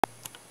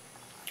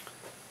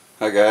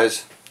Hi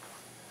guys.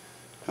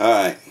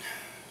 Alright,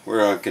 we're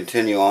going to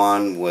continue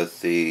on with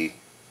the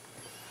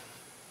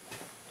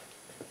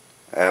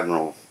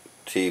Admiral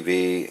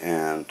TV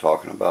and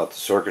talking about the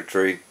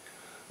circuitry.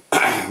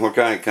 We're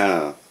going to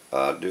kind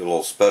of do a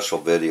little special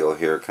video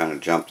here, kind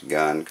of jump the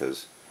gun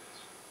because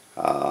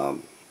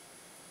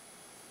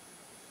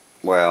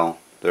well,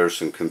 there's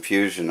some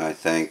confusion I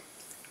think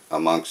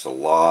amongst a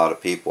lot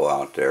of people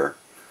out there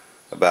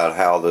about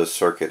how this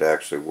circuit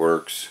actually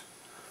works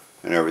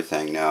and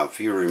everything. Now, if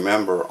you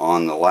remember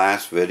on the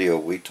last video,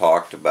 we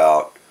talked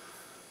about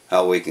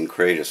how we can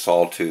create a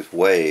sawtooth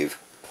wave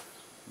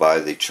by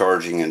the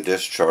charging and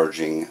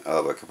discharging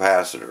of a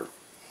capacitor.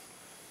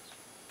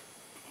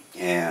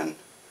 And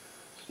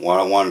what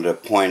I wanted to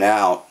point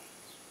out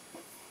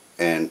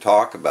and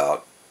talk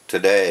about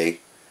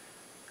today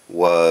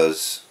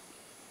was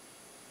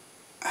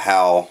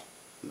how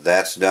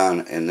that's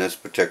done in this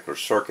particular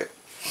circuit,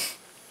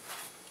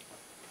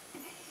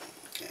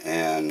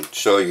 and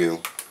show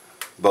you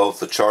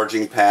both the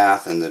charging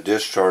path and the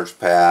discharge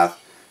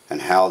path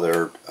and how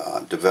they're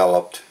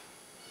developed.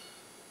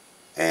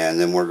 And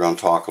then we're going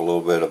to talk a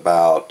little bit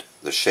about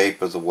the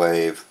shape of the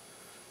wave,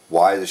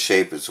 why the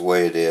shape is the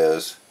way it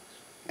is,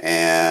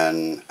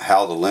 and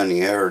how the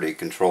linearity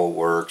control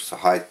works, the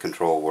height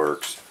control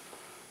works,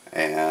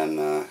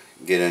 and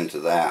get into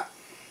that.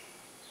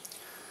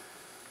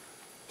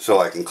 So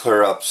I can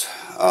clear up,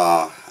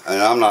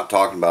 and I'm not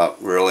talking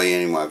about really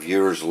any of my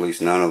viewers, at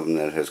least none of them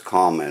that has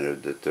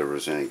commented that there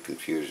was any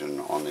confusion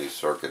on these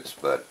circuits,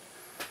 but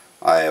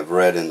I have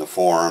read in the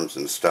forums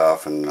and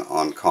stuff and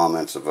on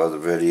comments of other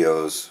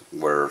videos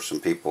where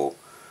some people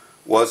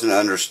wasn't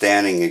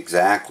understanding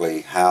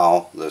exactly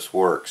how this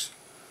works.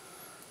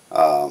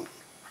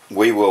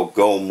 We will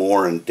go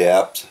more in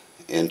depth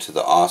into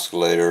the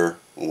oscillator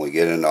when we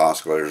get into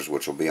oscillators,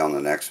 which will be on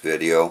the next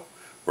video.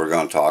 We're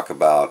going to talk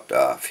about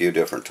a few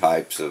different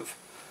types of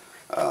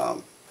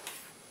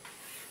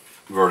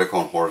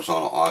vertical and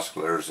horizontal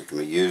oscillators that can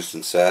be used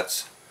in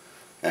sets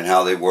and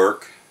how they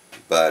work.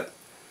 But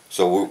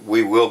so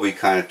we will be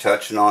kind of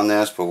touching on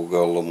this, but we'll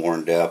go a little more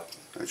in depth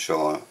and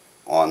show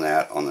on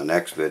that on the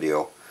next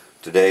video.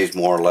 Today's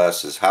more or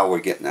less is how we're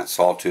getting that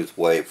sawtooth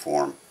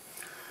waveform.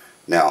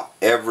 Now,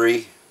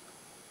 every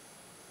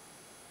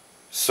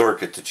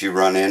circuit that you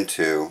run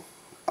into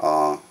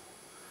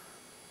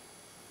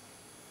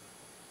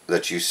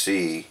that you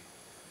see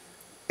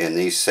in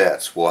these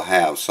sets will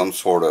have some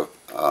sort of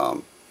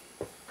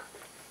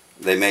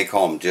they may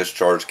call them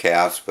discharge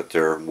caps, but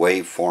they're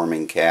wave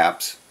forming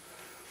caps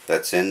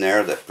that's in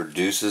there that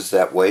produces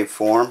that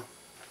waveform.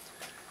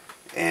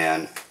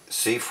 And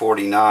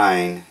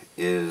C49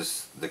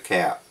 is the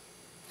cap,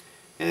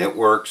 and it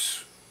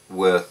works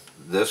with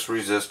this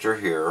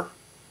resistor here,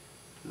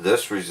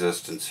 this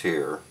resistance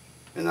here,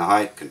 and the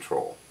height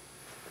control.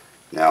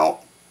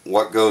 Now,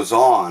 what goes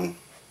on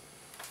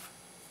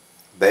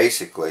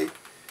basically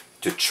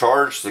to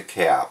charge the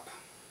cap,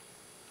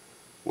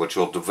 which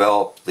will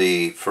develop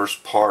the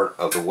first part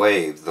of the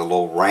wave, the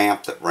little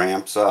ramp that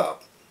ramps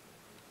up,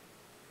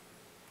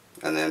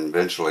 and then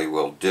eventually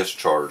will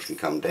discharge and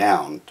come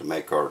down to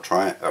make our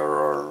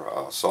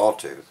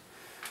sawtooth.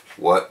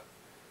 What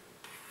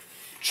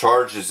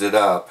charges it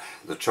up,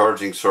 the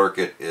charging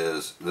circuit,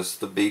 is this is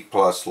the B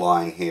plus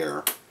line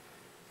here.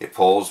 It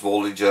pulls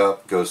voltage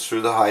up, goes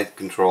through the height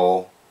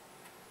control,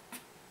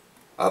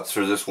 up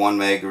through this 1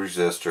 meg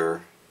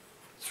resistor,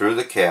 through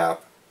the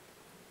cap,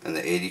 and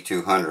the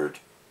 8200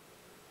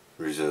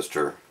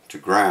 resistor to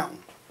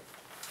ground.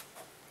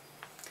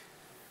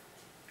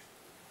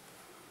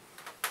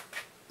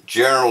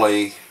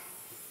 Generally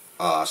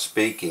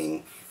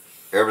speaking,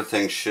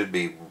 everything should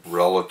be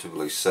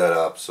relatively set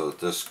up so that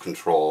this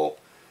control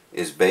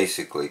is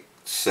basically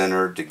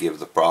centered to give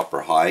the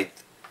proper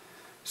height.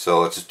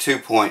 So it's a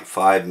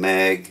 2.5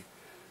 meg.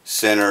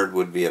 Centered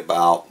would be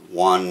about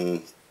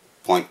 1.25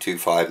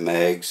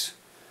 megs.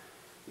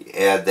 You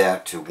add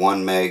that to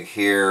 1 meg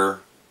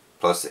here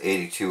plus the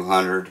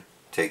 8200.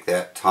 Take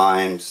that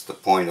times the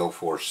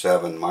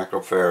 0.047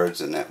 microfarads,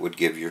 and that would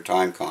give your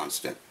time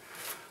constant,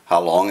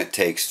 how long it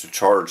takes to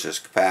charge this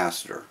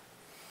capacitor.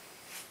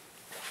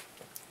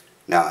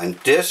 Now, in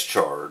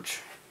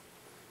discharge,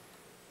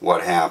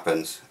 what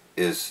happens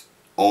is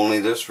only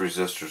this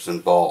resistor is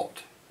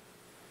involved.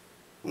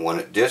 When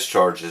it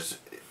discharges,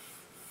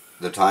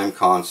 the time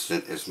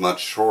constant is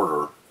much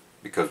shorter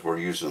because we're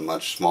using a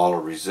much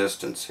smaller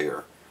resistance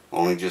here,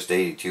 only just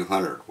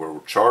 8200. Where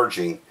we're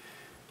charging,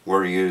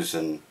 we're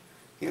using,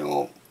 you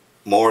know,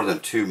 more than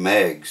 2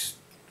 megs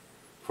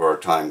for our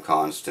time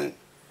constant,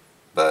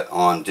 but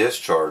on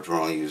discharge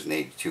we're only using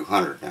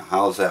 8200. Now,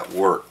 how does that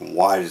work and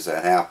why does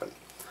that happen?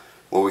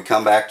 Well, we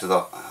come back to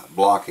the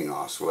blocking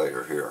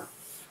oscillator here,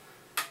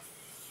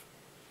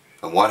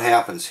 and what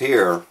happens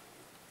here,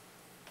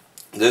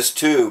 this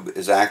tube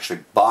is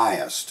actually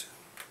biased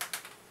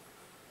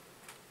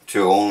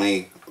to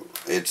only,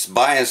 it's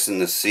biased in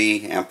the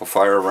C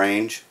amplifier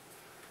range,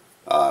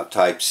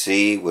 type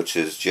C, which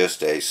is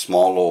just a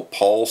small little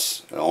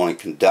pulse. It only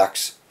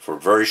conducts for a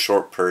very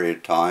short period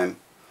of time.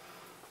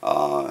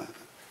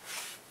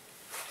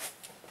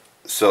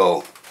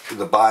 So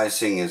the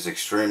biasing is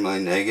extremely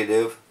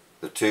negative.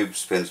 The tube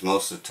spends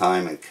most of the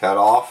time in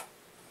cutoff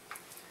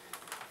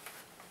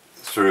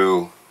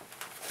through,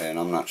 and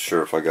I'm not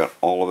sure if I got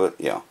all of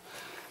it, yeah,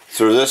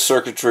 through this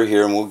circuitry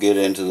here, and we'll get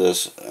into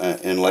this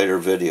in later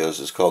videos.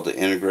 It's called the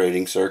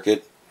integrating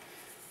circuit,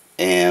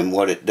 and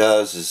what it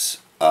does is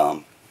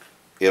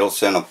it'll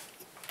send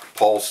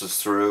pulses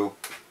through,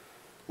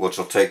 which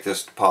will take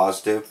this to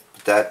positive,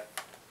 but that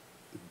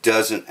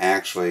doesn't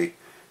actually,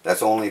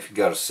 that's only if you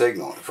got a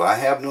signal. If I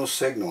have no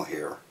signal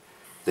here,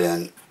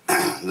 then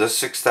this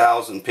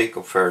 6,000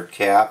 picofarad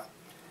cap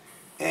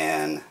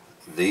and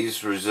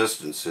these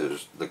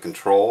resistances, the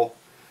control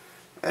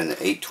and the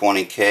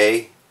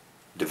 820K,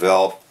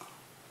 develop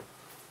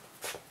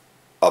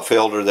a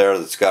filter there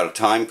that's got a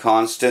time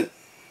constant.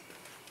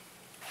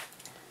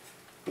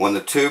 When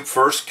the tube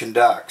first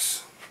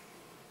conducts,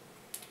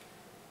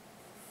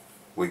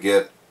 we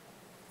get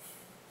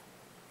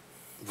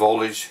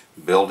voltage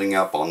building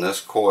up on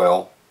this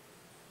coil,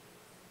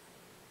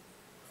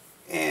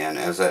 and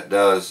as that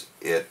does,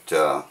 it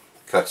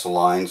cuts the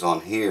lines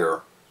on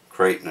here,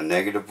 creating a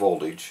negative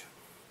voltage.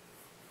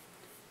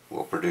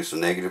 Will produce a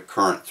negative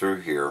current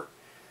through here.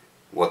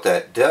 What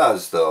that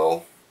does,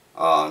 though,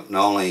 not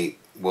only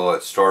will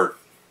it start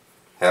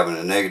having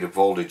a negative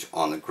voltage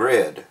on the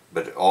grid,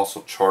 but it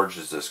also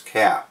charges this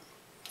cap.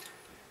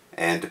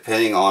 And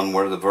depending on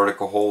where the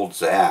vertical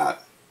hold's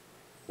at,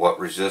 what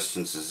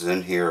resistance is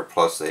in here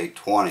plus the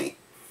 820,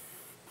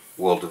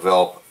 will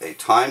develop a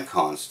time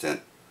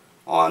constant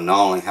on not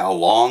only how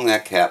long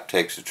that cap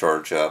takes to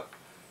charge up,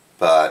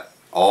 but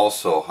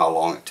also how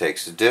long it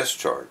takes to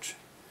discharge.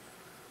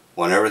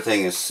 When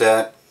everything is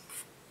set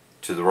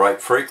to the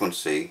right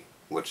frequency,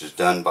 which is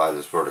done by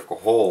this vertical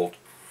hold,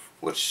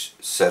 which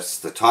sets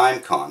the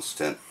time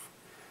constant,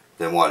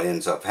 then what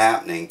ends up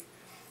happening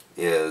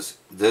is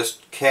this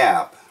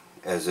cap,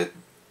 as it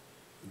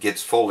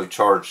gets fully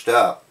charged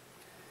up,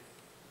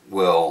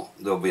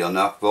 there'll be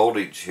enough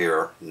voltage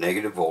here,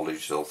 negative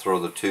voltage, they'll throw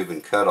the tube in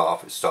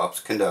cutoff, it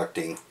stops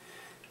conducting,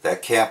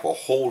 that cap will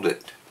hold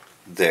it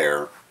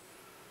there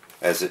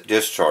as it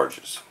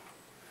discharges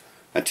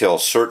until a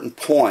certain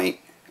point,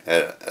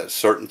 at a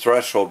certain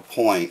threshold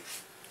point,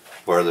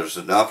 where there's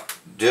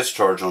enough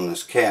discharge on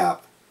this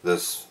cap,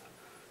 this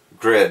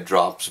grid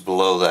drops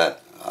below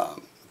that,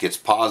 gets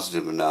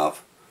positive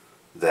enough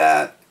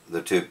that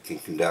the tube can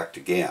conduct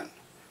again.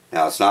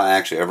 Now it's not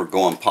actually ever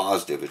going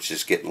positive, it's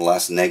just getting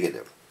less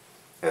negative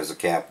as the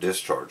cap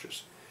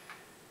discharges.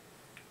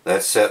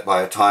 That's set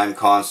by a time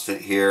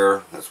constant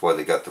here. That's why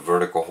they got the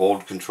vertical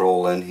hold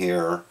control in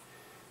here.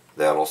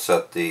 That'll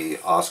set the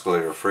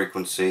oscillator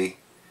frequency,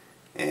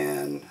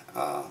 and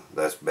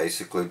that's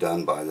basically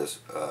done by this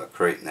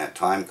creating that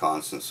time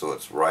constant so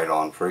it's right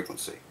on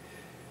frequency.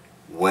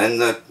 When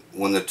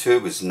the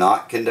tube is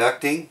not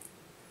conducting,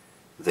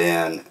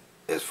 then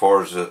as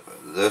far as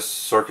this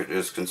circuit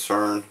is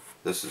concerned,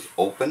 this is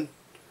open,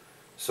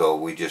 so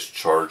we just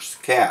charge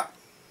the cap.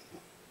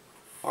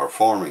 Our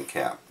forming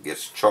cap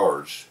gets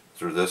charged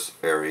through this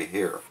area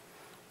here,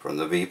 from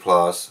the V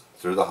plus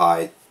through the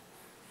height,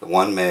 the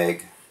 1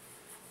 meg,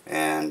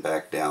 and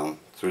back down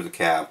through the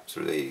cap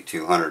through the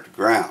 8200 to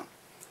ground.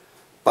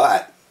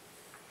 But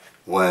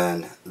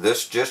when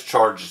this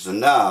discharges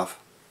enough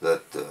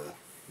that the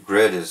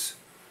grid is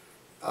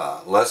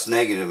less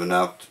negative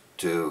enough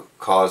to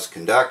cause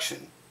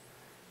conduction,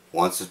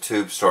 once the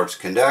tube starts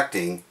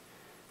conducting,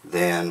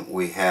 then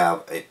we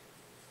have a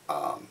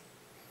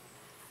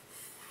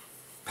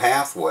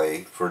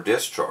pathway for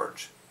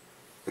discharge.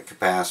 The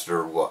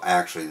capacitor will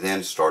actually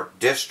then start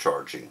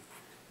discharging.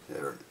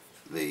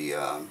 The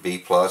B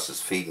plus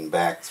is feeding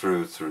back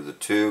through the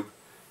tube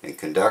in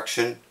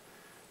conduction,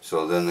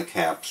 so then the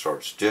cap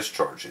starts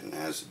discharging,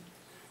 and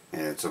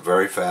it's a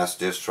very fast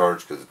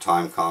discharge because the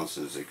time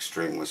constant is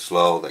extremely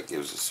slow. That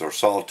gives us our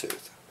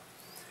sawtooth.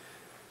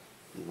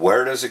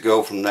 Where does it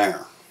go from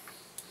there?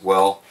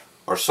 Well,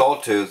 our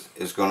sawtooth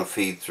is going to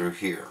feed through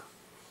here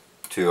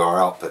to our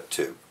output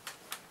tube,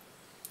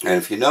 and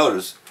if you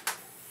notice,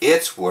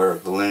 it's where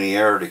the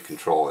linearity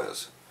control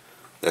is.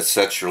 That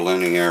sets your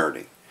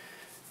linearity.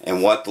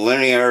 And what the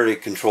linearity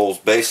control is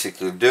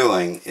basically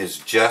doing is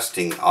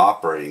adjusting the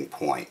operating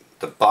point,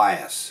 the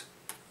bias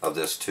of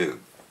this tube.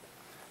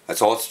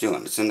 That's all it's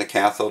doing. It's in the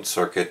cathode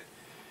circuit.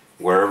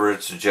 Wherever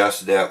it's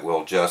adjusted at,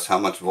 will adjust how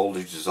much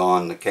voltage is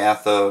on the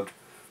cathode,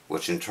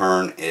 which in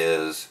turn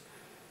is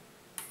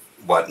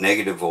what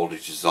negative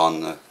voltage is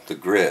on the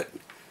grid.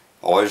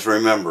 Always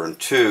remember, in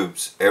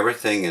tubes,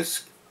 everything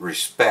is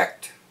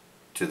respect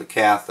to the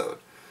cathode.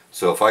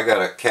 So if I got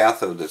a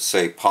cathode that's,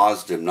 say,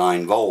 positive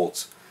 9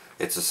 volts,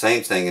 it's the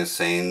same thing as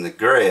saying the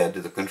grid,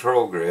 the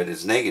control grid,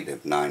 is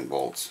negative 9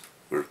 volts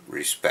with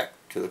respect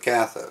to the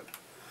cathode.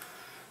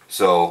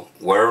 So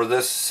wherever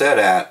this is set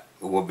at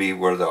will be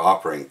where the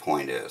operating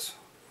point is.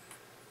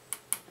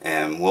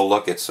 And we'll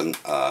look at some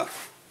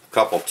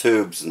couple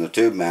tubes in the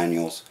tube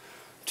manuals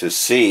to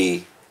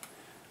see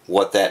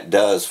what that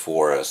does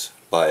for us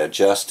by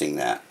adjusting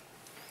that.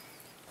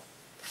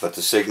 But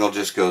the signal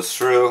just goes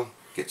through,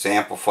 gets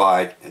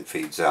amplified, and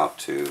feeds out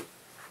to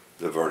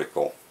the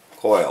vertical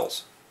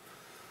coils.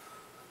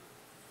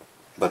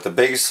 But the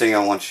biggest thing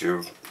I want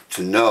you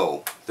to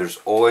know, there's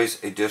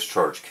always a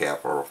discharge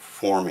cap or a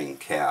forming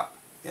cap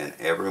in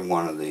every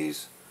one of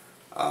these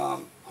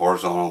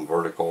horizontal and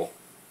vertical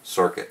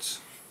circuits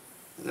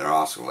in their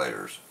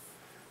oscillators.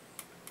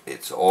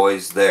 It's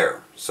always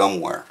there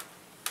somewhere,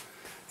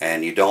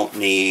 and you don't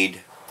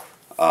need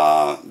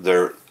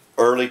their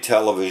early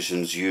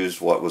televisions used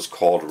what was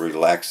called a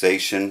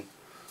relaxation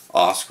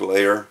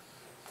oscillator.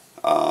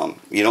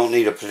 You don't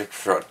need a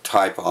particular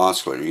type of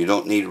oscillator. You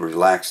don't need a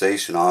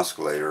relaxation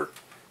oscillator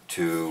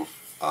to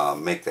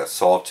make that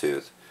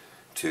sawtooth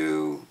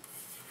to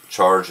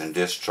charge and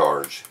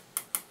discharge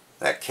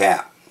that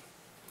cap.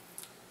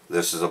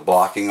 This is a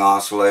blocking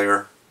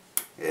oscillator.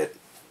 It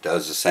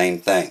does the same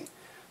thing.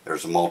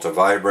 There's a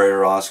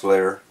multivibrator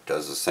oscillator,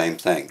 does the same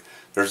thing.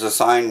 There's a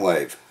sine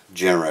wave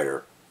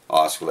generator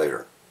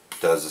oscillator,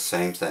 does the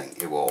same thing.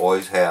 It will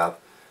always have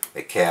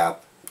a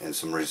cap and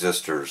some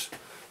resistors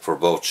for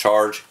both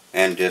charge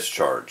and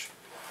discharge.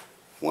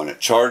 When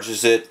it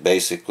charges it,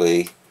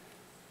 basically,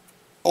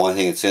 only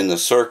thing that's in the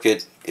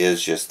circuit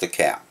is just the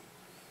cap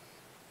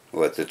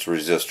with its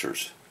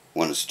resistors.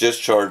 When it's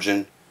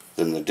discharging,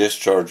 then the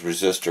discharge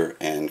resistor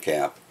and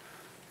cap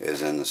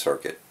is in the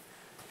circuit,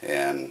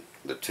 and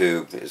the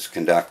tube is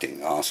conducting.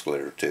 The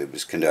oscillator tube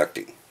is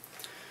conducting.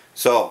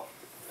 So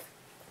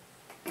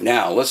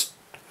now let's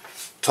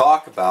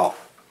talk about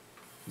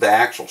the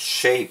actual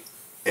shape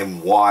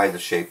and why the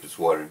shape is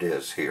what it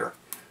is here.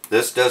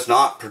 This does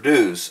not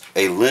produce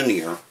a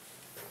linear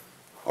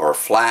or a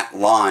flat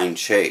line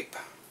shape.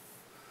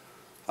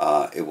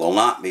 It will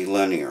not be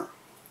linear.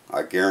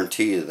 I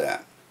guarantee you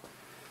that.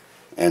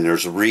 And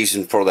there's a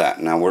reason for that.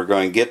 Now we're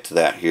going to get to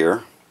that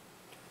here.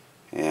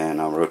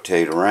 And I'll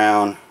rotate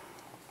around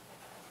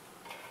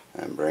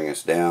and bring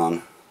us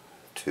down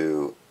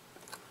to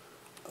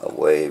a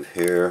wave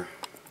here.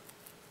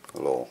 A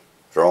little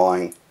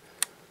drawing.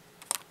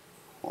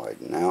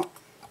 Widen out.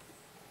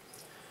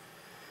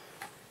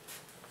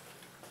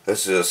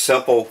 This is a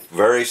simple,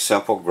 very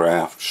simple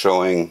graph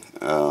showing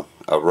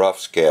a rough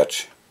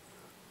sketch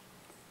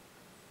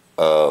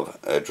of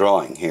a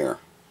drawing here,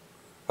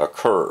 a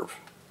curve.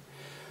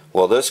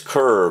 Well, this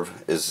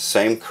curve is the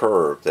same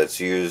curve that's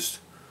used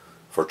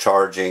for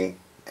charging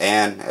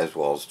and as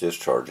well as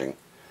discharging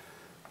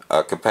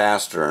a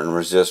capacitor and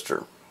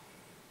resistor.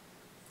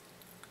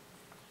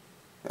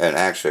 And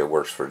actually it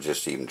works for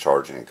just even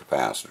charging a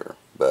capacitor,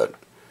 but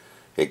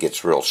it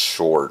gets real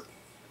short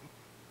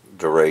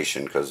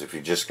duration because if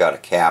you just got a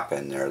cap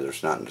in there,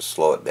 there's nothing to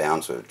slow it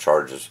down, so it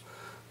charges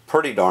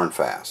pretty darn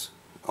fast,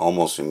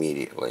 almost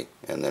immediately,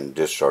 and then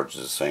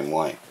discharges the same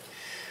way.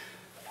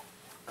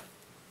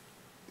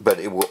 But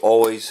it will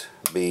always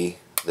be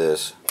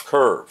this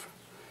curve.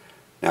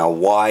 Now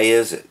why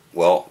is it?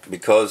 Well,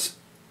 because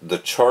the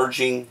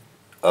charging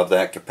of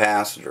that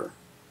capacitor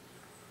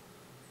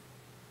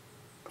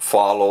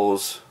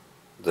follows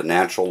the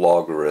natural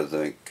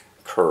logarithmic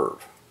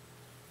curve,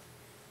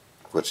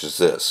 which is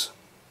this.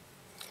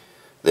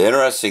 The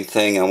interesting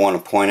thing I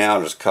want to point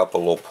out is a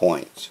couple little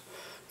points,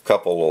 a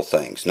couple little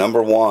things.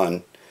 Number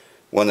one,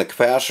 when the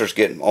capacitor is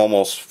getting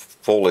almost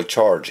fully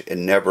charged, it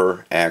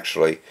never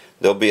actually,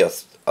 there'll be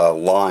a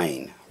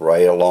line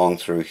right along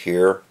through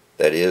here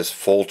that is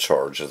full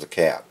charge of the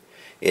cap.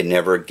 It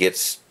never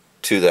gets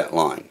to that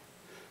line.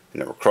 It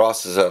never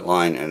crosses that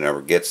line and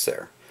never gets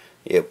there.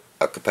 A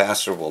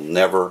capacitor will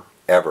never,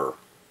 ever,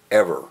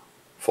 ever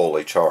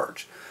fully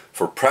charge.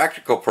 For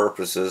practical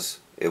purposes,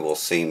 it will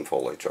seem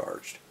fully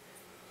charged.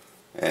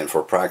 And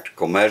for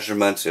practical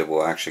measurements, it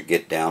will actually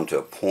get down to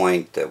a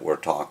point that we're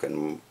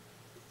talking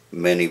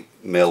many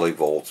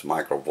millivolts,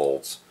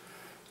 microvolts,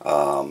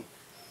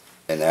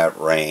 in that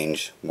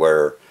range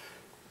where,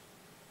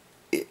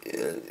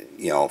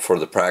 for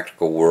the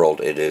practical world,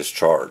 it is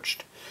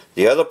charged.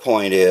 The other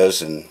point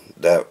is, and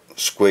that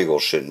squiggle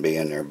shouldn't be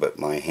in there, but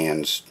my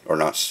hands are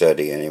not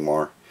steady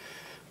anymore.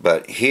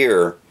 But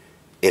here,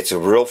 it's a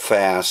real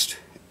fast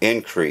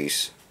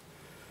increase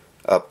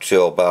up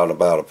till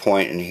about a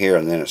point in here,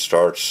 and then it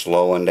starts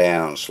slowing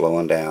down and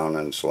slowing down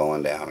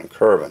and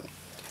curving.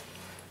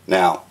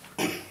 Now,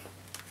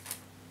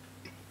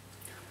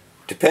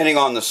 depending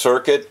on the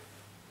circuit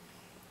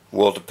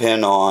will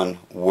depend on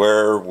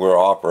where we're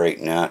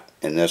operating at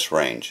in this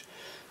range.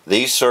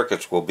 These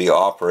circuits will be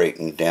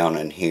operating down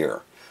in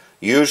here,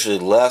 usually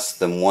less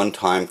than one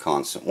time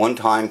constant. One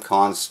time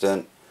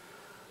constant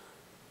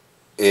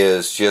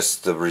is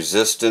just the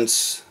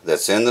resistance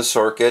that's in the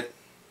circuit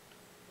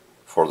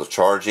for the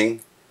charging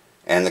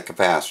and the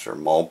capacitor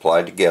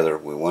multiplied together.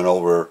 We went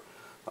over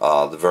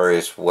the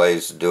various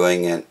ways of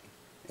doing it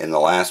in the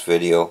last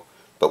video,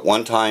 but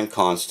one time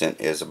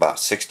constant is about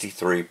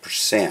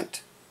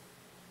 63%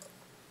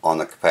 on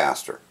the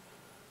capacitor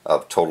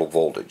of total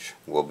voltage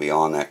will be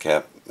on that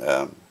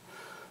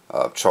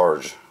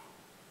charge.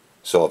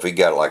 So if you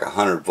got like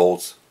 100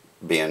 volts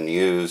being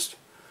used,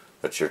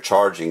 but you're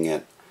charging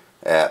it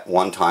at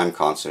one time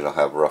constant, it'll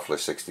have roughly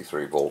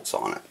 63 volts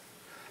on it,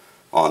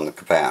 on the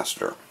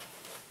capacitor.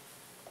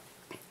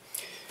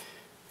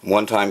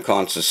 One time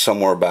constant is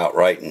somewhere about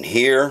right in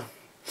here.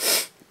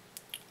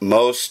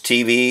 Most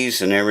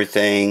TVs and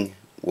everything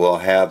will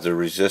have the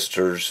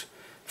resistors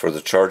for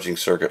the charging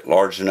circuit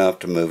large enough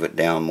to move it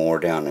down more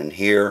down in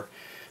here.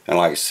 And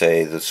like I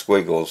say, the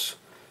squiggles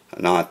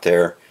are not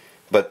there.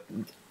 But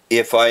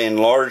if I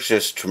enlarge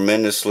this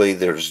tremendously,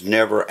 there's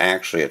never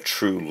actually a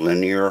true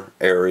linear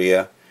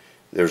area.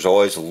 There's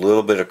always a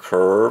little bit of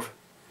curve,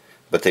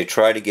 but they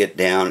try to get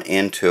down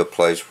into a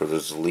place where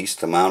there's the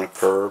least amount of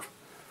curve.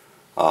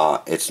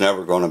 It's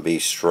never going to be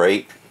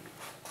straight.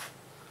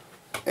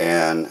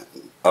 And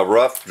a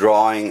rough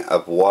drawing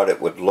of what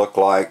it would look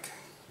like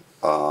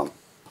on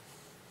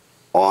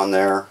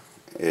there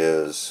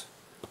is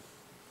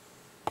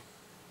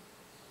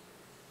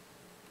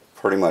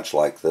pretty much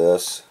like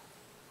this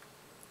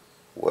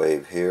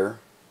wave here.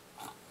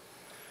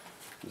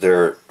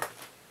 There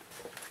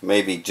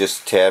may be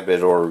just a tad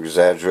bit or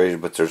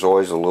exaggerated, but there's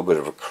always a little bit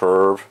of a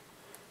curve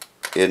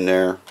in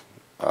there.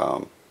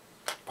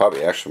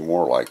 Probably actually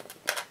more like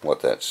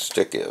what that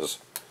stick is,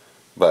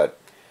 but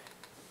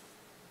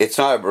it's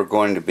not ever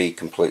going to be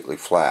completely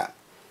flat.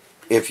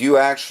 If you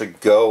actually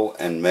go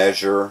and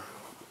measure,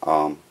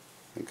 and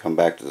come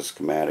back to the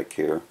schematic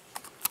here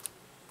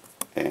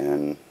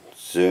and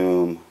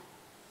zoom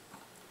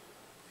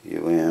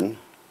you in.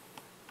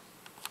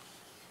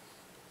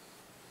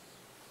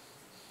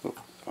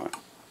 Oops, all right.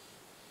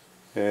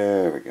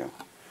 There we go.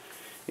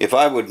 If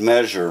I would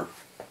measure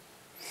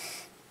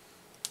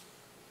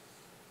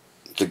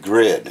the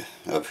grid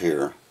of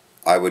here,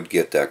 I would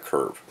get that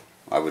curve.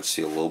 I would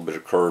see a little bit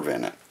of curve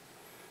in it.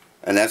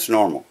 And that's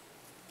normal.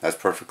 That's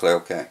perfectly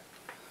okay.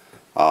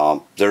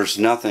 There's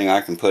nothing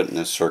I can put in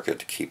this circuit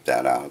to keep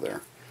that out of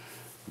there.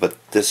 But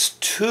this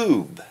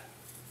tube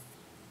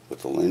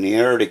with the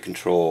linearity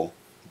control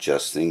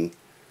adjusting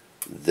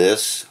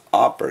this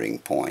operating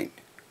point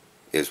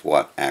is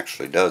what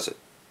actually does it,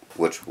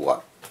 which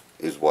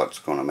is what's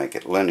going to make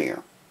it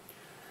linear.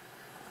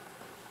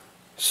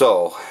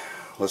 So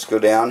let's go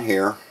down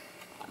here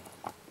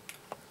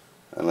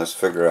and let's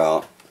figure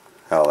out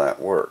how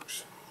that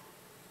works.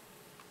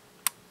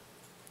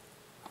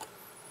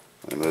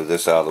 Let me move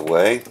this out of the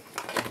way.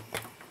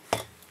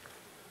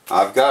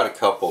 I've got a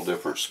couple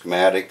different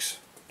schematics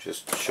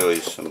just to show you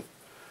some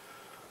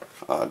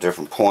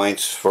different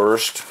points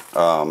first.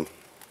 Let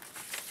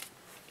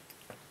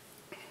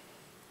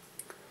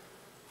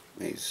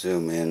me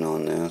zoom in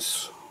on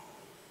this.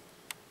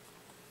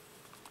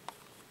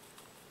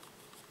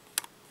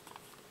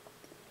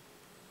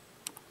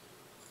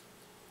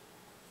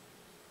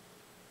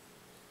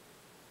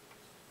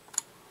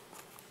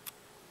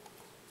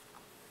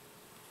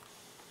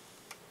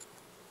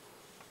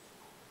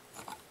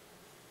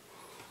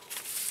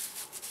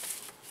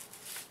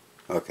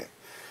 Okay,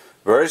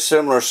 very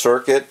similar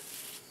circuit.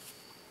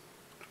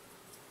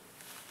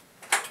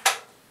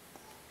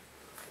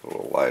 A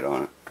little light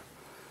on it.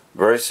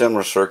 Very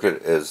similar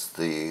circuit as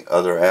the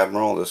other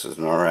Admiral. This is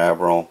another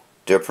Admiral,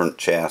 different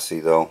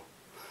chassis though.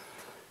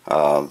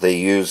 They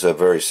use a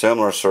very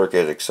similar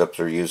circuit, except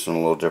they're using a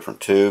little different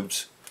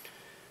tubes.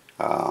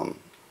 The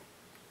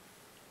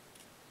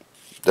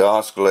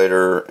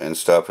oscillator and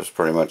stuff is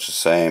pretty much the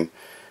same.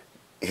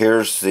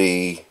 Here's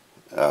the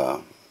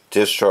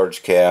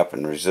discharge cap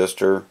and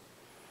resistor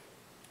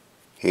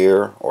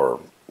here, or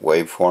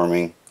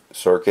waveforming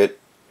circuit.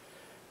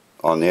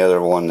 On the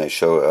other one they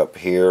show it up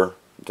here.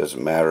 It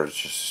doesn't matter, it's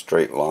just a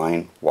straight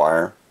line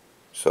wire,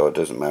 so it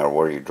doesn't matter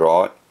where you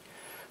draw it.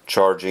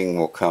 Charging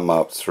will come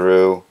up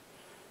through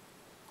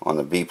on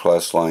the B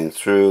plus line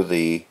through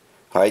the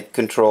height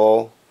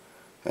control,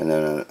 and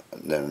then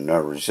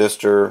another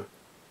resistor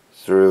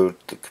through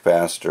the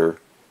capacitor,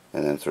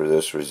 and then through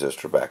this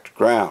resistor back to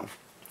ground.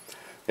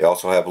 They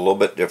also have a little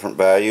bit different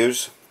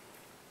values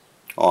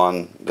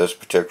on this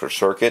particular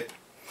circuit.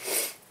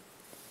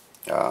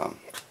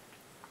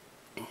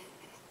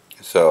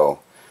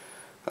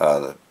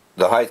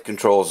 The height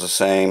control is the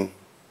same,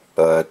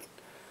 but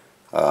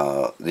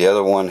the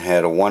other one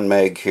had a 1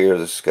 meg here.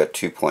 This has got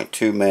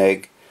 2.2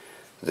 meg.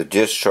 The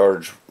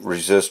discharge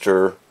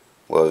resistor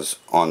was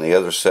on the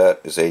other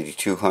set is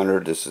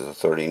 8200. This is a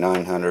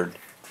 3900.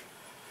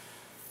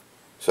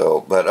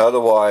 So, but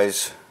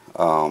otherwise,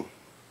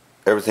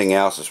 everything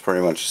else is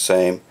pretty much the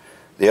same.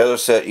 The other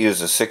set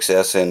used a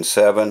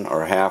 6SN7,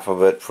 or half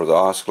of it, for the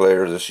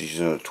oscillator. This is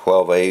using a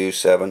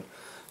 12AU7.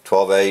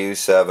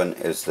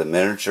 12AU7 is the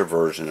miniature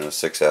version of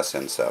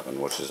 6SN7,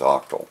 which is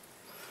octal.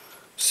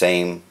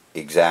 Same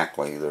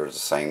exactly, they're the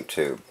same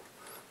tube.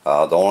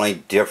 The only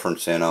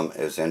difference in them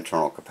is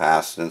internal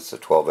capacitance. The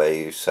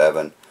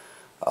 12AU7,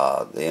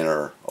 the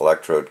inner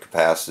electrode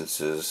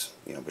capacitances,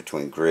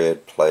 between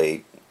grid,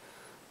 plate,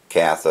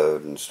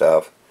 cathode and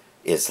stuff,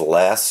 is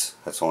less.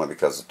 That's only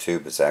because the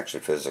tube is actually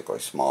physically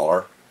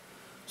smaller.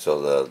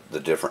 So the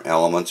different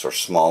elements are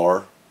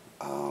smaller,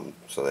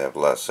 so they have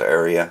less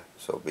area,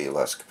 so it'll be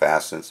less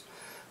capacitance.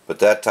 But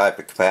that type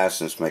of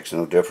capacitance makes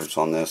no difference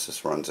on this.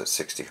 This runs at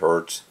 60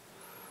 Hertz.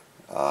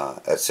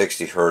 At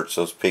 60 Hertz,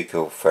 those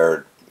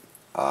picofarad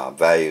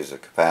values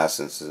of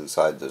capacitance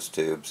inside those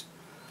tubes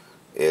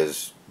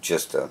is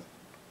just a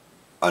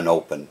an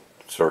open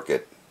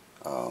circuit.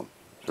 The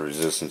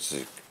resistance,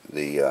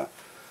 the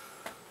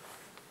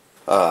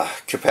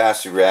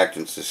capacity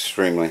reactance is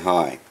extremely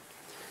high.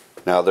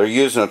 Now they're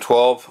using a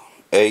 12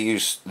 AU,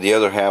 the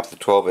other half, the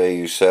 12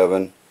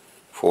 AU7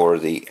 for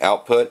the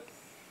output,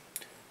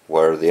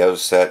 where the other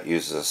set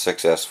uses a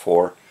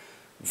 6S4.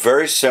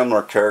 Very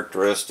similar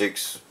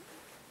characteristics,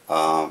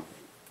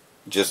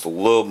 just a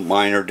little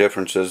minor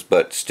differences,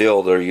 but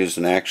still they're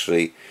using,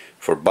 actually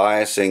for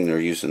biasing, they're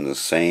using the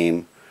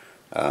same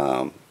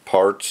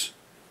parts,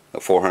 the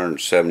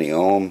 470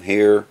 ohm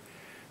here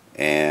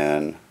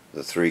and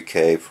the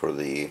 3K for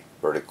the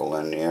vertical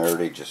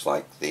linearity, just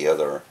like the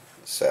other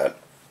set.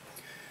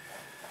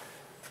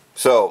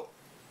 So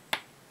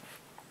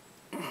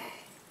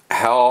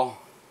how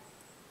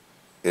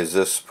is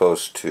this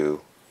supposed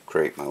to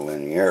create my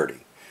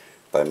linearity?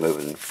 By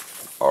moving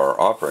our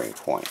operating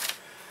point.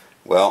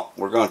 Well,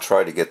 we're going to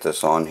try to get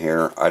this on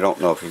here. I don't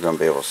know if you're going to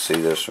be able to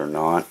see this or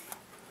not,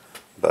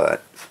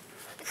 but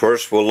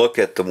first we'll look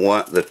at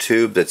the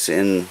tube that's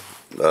in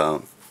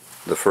the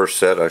first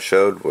set I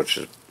showed, which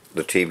is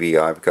the TV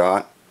I've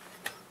got.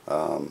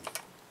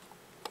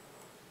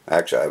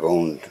 Actually, I've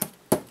owned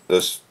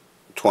this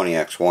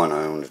 20X1.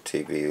 I owned a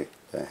TV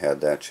that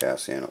had that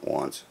chassis in it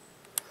once.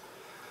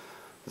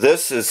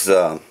 This is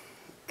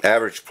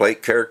average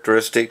plate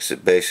characteristics.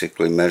 It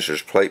basically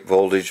measures plate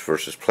voltage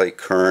versus plate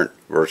current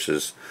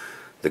versus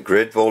the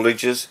grid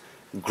voltages.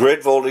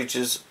 Grid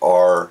voltages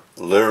are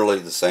literally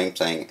the same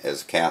thing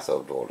as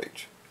cathode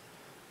voltage.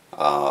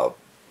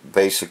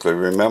 Basically,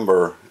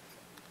 remember,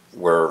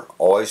 we're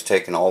always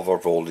taking all of our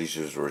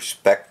voltages with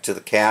respect to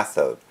the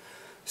cathode.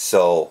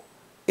 So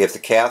if the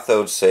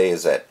cathode, say,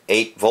 is at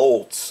 8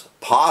 volts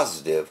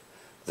positive,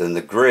 then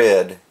the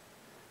grid,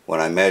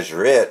 when I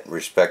measure it with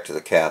respect to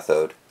the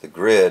cathode, the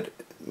grid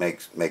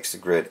makes the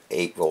grid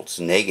 8 volts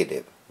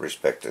negative with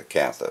respect to the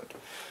cathode.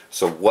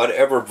 So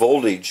whatever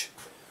voltage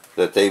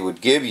that they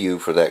would give you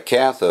for that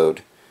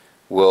cathode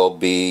will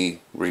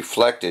be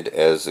reflected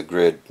as the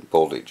grid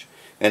voltage.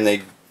 And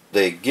they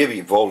give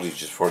you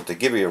voltages for it. They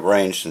give you a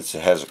range since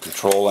it has a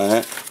control in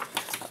it.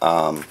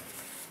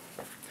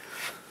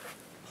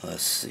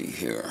 Let's see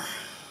here.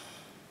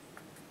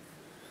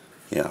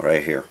 Yeah,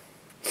 right here.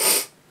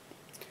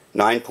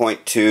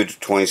 9.2 to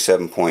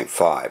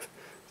 27.5.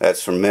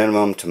 That's from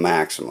minimum to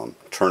maximum.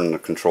 Turning the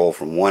control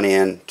from one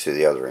end to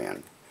the other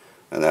end.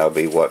 And that'll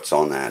be what's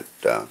on that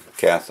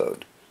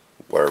cathode.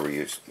 Wherever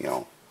you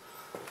know,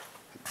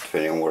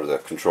 depending on where the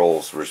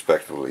controls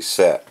respectively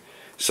set.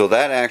 So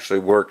that actually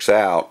works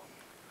out.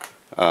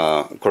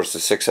 Of course, the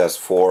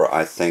 6S4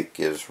 I think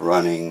is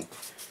running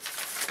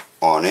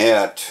on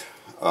it.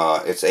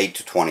 It's 8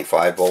 to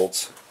 25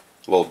 volts.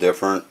 A little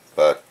different,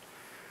 but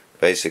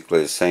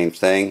basically the same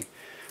thing.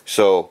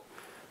 So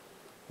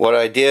what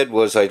I did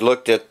was I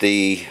looked at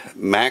the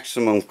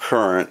maximum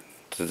current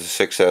that the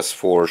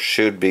 6S4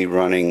 should be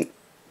running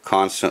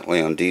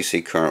constantly on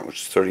DC current,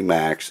 which is 30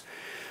 max.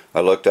 I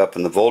looked up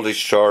in the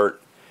voltage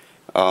chart,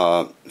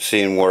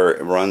 seeing where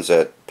it runs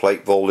at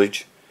plate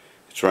voltage.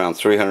 It's around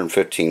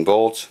 315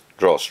 volts.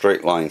 Draw a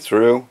straight line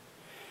through,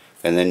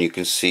 and then you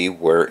can see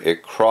where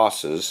it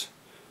crosses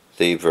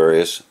the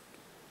various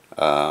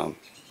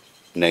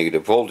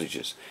negative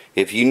voltages.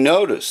 If you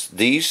notice,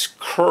 these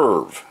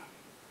curve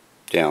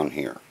down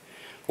here.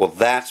 Well,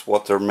 that's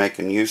what they're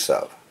making use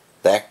of.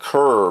 That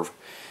curve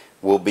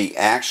will be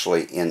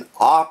actually in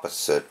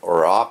opposite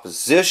or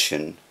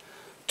opposition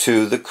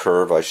to the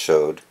curve I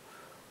showed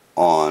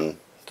on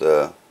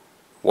the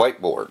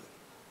whiteboard.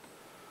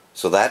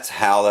 So that's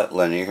how that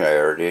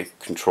linearity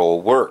control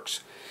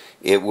works.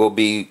 It will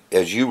be,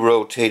 as you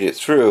rotate it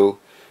through,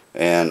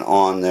 and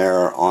on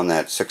there, on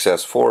that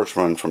 6S4, it's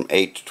running from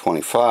 8 to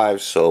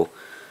 25, so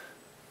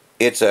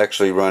it's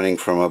actually running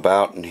from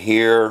about in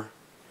here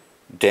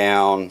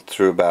down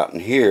through about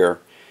in here.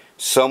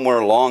 Somewhere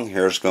along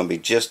here is going to be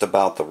just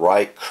about the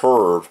right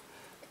curve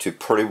to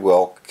pretty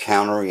well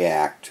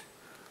counteract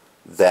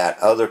that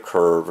other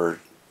curve, or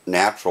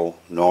natural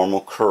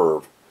normal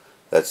curve,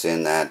 that's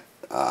in that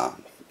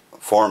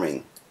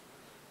forming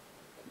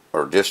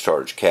or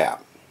discharge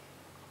cap.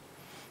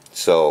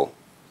 So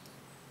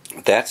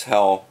that's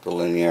how the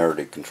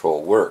linearity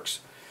control works.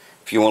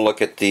 If you want to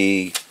look at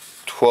the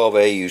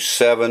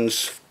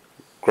 12AU7's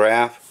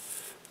graph,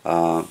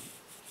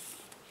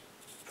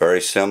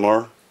 very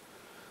similar.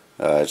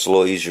 It's a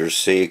little easier to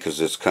see because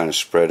it's kind of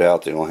spread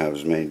out. They don't have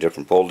as many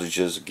different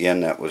voltages. Again,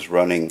 that was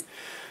running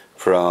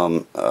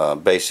from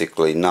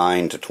basically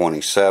 9 to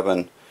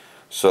 27.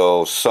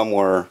 So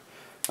somewhere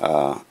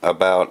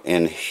about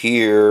in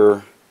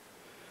here,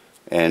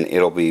 and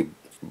it'll be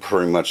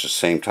pretty much the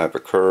same type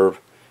of curve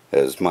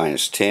as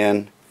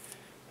 -10,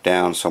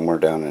 down somewhere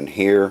down in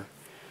here.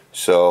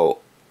 So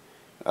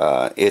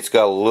it's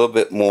got a little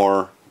bit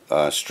more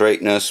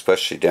straightness,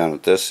 especially down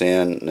at this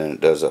end, than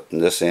it does up in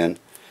this end.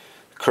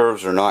 The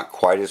curves are not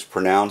quite as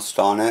pronounced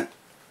on it,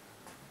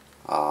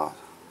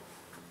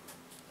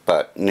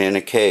 but in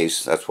any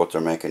case, that's what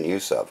they're making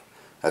use of.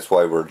 That's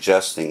why we're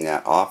adjusting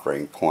that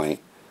operating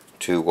point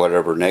to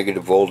whatever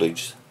negative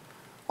voltage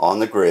on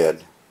the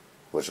grid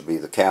which will be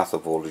the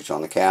cathode voltage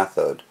on the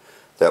cathode,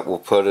 that will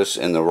put us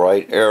in the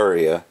right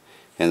area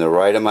and the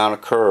right amount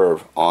of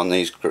curve on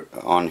these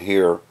on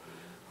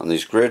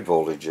these grid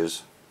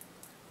voltages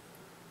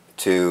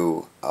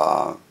to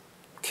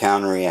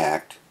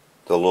counteract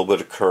the little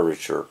bit of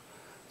curvature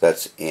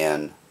that's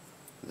in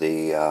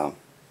the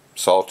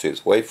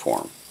sawtooth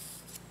waveform.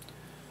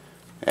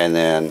 And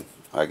then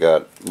I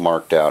got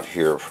marked out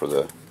here for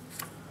the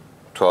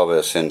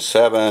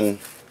 12SN7,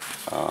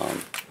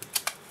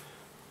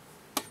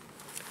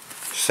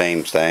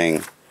 same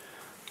thing,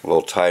 a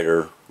little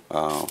tighter,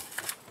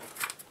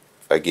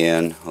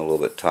 again a little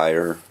bit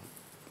tighter,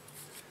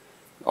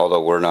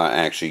 although we're not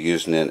actually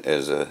using it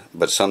as a,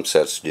 but some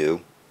sets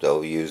do,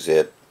 they'll use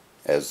it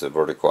as the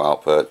vertical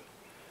output,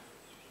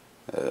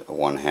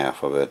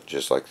 1/2 of it,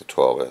 just like the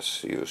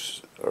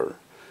 12SU or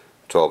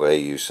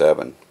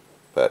 12AU7.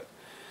 But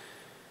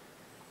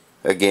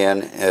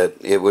again,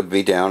 it would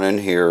be down in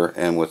here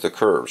and with the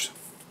curves.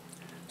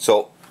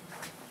 So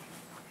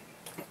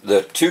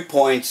the 2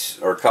 points,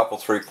 or a couple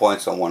 3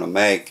 points I want to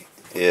make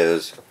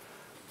is,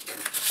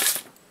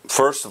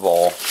 first of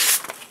all,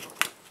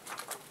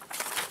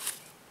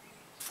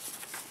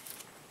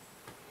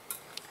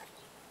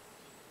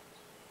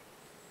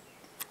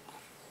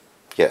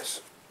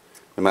 yes,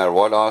 no matter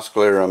what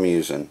oscillator I'm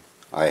using,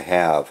 I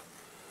have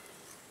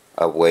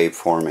a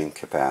wave-forming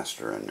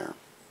capacitor in there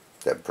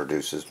that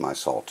produces my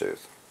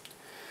sawtooth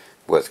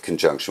with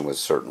conjunction with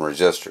certain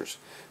resistors.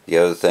 The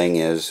other thing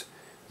is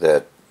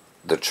that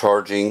the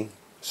charging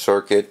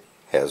circuit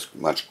has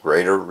much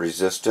greater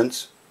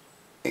resistance,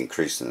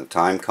 increasing the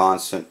time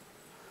constant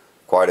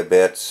quite a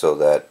bit, so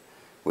that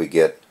we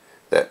get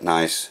that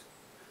nice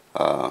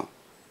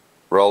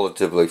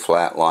relatively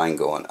flat line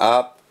going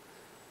up,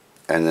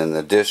 and then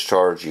the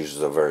discharge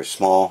uses a very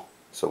small,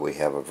 so we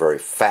have a very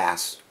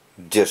fast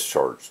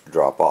discharge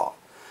drop off.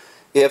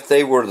 If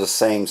they were the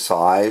same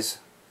size,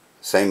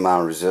 same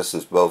amount of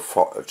resistance, both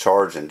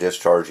charge and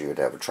discharge, you would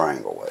have a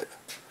triangle wave.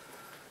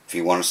 If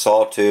you want a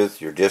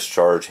sawtooth, your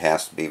discharge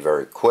has to be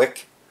very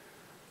quick,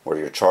 where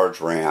your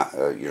charge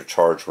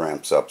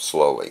ramps up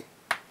slowly.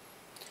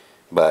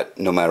 But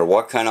no matter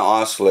what kind of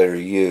oscillator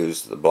you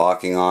use, the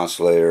blocking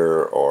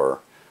oscillator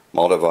or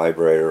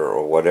multivibrator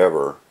or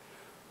whatever,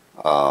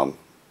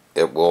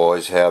 it will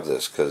always have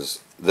this, because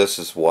this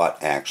is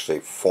what actually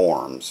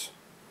forms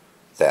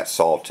that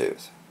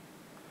sawtooth.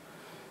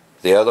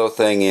 The other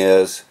thing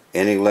is,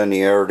 any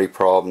linearity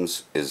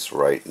problems is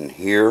right in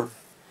here.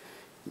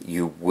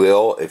 You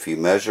will, if you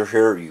measure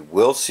here, you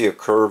will see a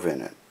curve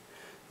in it.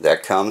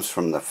 That comes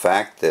from the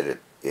fact that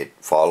it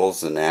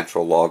follows the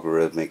natural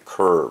logarithmic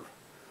curve.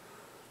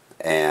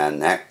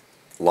 And that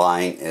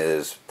line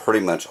is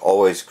pretty much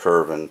always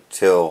curved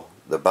until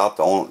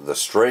the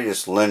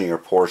straightest linear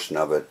portion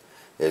of it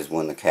is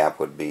when the cap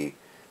would be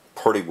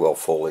pretty well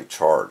fully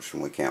charged,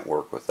 and we can't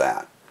work with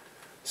that.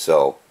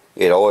 So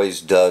it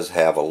always does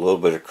have a little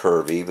bit of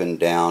curve, even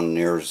down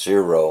near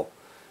zero.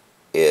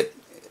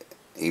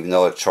 Even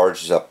though it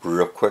charges up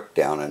real quick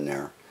down in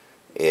there,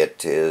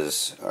 it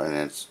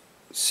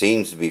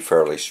seems to be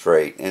fairly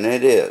straight, and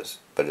it is,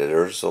 but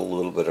there's a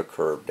little bit of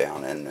curve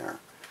down in there.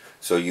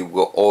 So you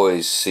will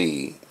always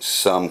see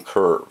some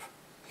curve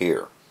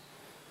here.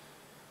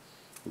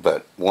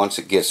 But once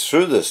it gets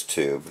through this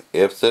tube,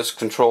 if this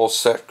control is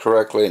set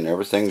correctly and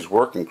everything's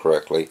working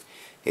correctly,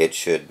 it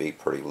should be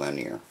pretty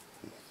linear.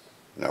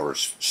 In other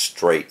words,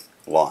 straight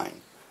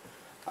line.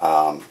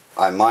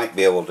 I might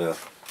be able to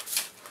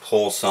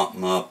pull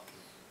something up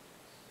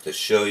to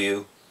show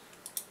you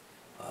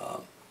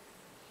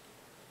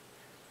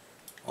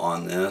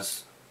on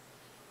this.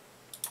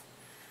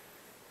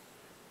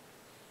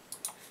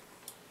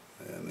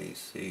 Let me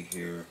see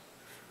here.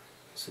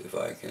 See if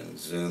I can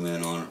zoom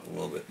in on it a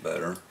little bit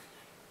better.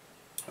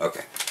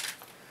 Okay.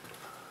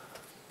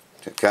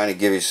 To kind of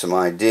give you some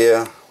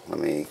idea, let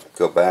me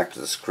go back to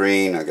the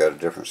screen. I got a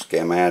different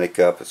schematic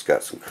up. It's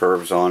got some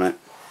curves on it.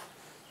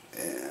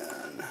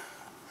 And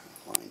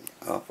line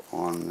up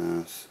on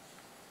this.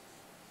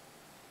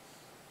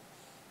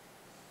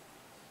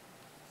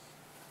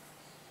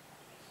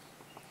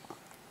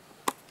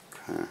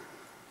 Okay.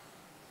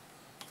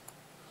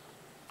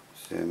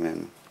 Zoom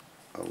in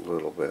a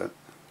little bit.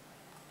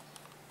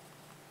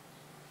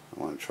 I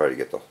want to try to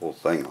get the whole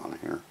thing on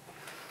here.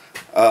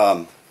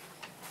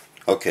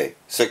 Okay,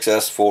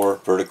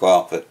 6S4 vertical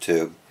output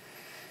tube.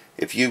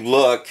 If you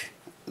look,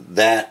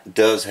 that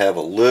does have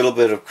a little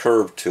bit of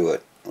curve to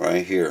it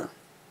right here.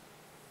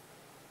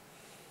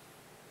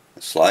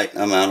 A slight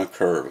amount of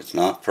curve. It's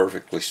not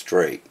perfectly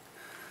straight.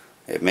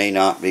 It may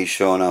not be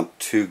showing up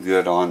too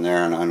good on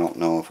there, and I don't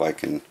know if I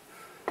can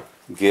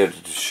get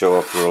it to show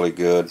up really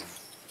good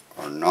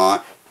or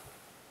not.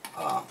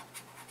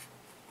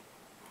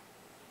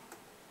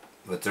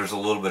 But there's a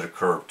little bit of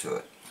curve to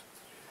it.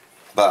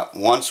 But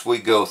once we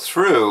go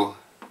through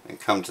and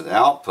come to the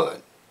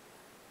output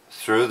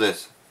through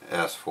this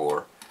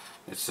S4,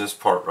 it's this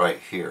part right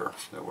here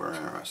that we're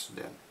interested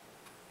in.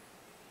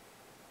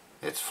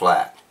 It's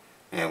flat,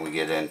 and we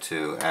get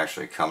into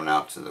actually coming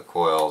out to the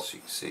coils.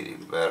 You can see it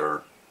even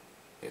better.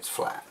 It's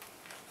flat.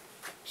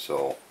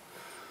 So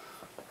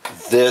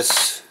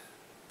this,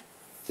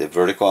 the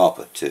vertical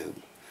output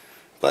tube,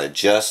 by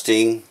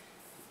adjusting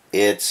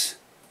its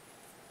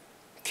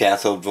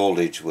cathode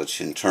voltage,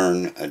 which in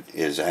turn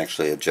is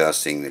actually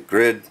adjusting the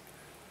grid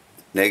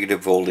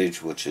negative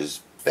voltage, which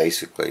is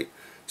basically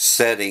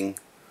setting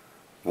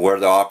where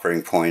the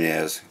operating point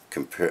is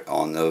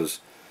on those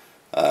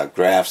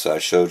graphs I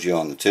showed you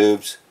on the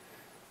tubes.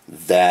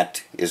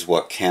 That is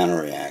what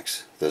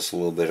counteracts this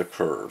little bit of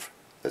curve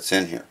that's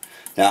in here.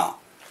 Now,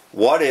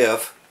 what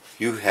if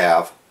you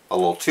have a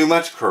little too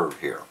much curve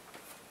here,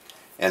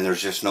 and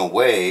there's just no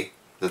way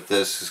that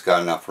this has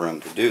got enough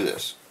room to do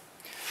this?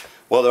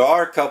 Well, there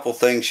are a couple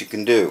things you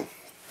can do,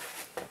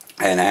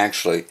 and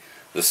actually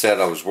the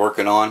set I was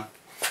working on,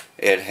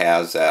 it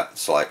has that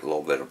slight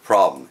little bit of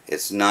problem.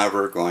 It's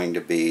never going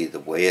to be the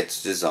way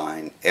it's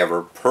designed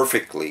ever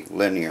perfectly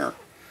linear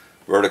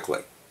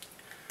vertically.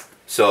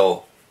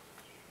 So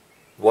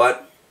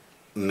what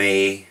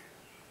may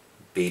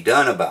be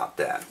done about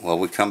that? Well,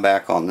 we come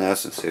back on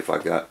this and see if I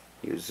got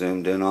you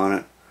zoomed in on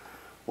it.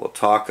 We'll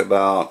talk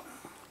about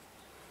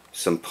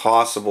some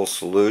possible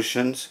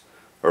solutions,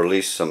 or at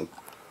least some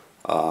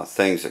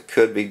things that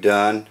could be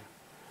done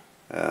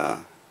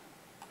to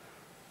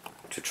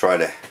try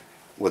to,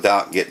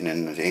 without getting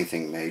into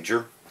anything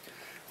major.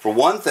 For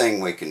one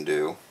thing we can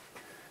do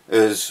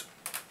is,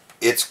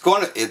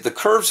 the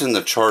curve's in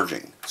the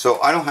charging,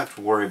 so I don't have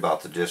to worry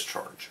about the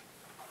discharge.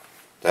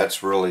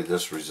 That's really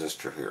this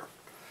resistor here.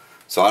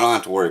 So I don't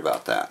have to worry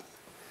about that.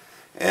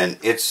 And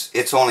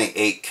it's only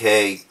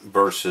 8K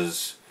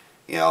versus,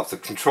 if the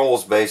control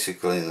is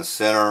basically in the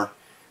center,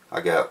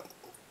 I got,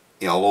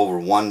 a little over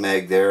 1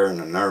 meg there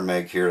and another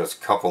meg here, that's a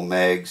couple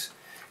megs.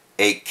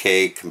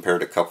 8K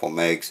compared to a couple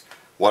megs.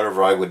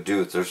 Whatever I would do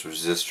with this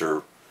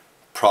resistor,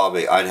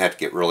 probably I'd have to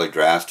get really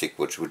drastic,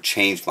 which would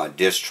change my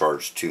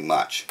discharge too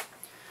much.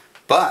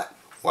 But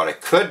what I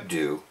could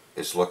do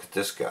is look at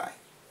this guy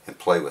and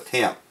play with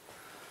him.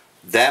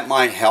 That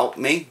might help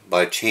me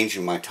by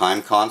changing my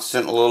time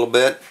constant a little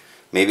bit.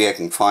 Maybe I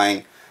can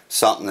find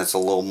something that's a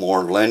little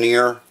more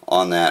linear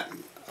on that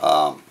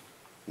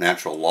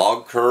natural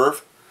log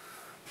curve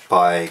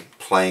by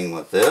playing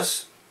with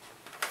this.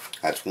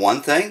 That's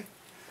one thing.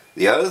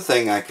 The other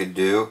thing I could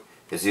do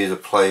is either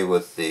play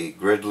with the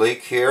grid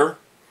leak here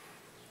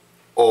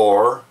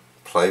or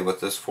play with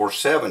this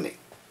 470.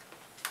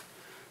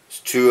 There's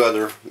two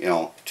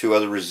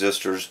other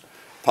resistors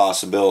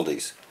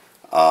possibilities.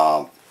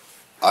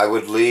 I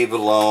would leave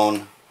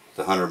alone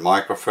the 100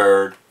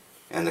 microfarad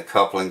and the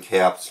coupling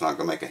cap. It's not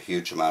going to make a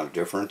huge amount of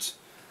difference,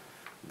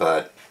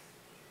 but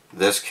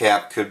this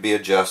cap could be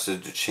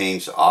adjusted to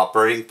change the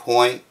operating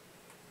point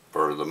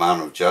for the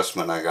amount of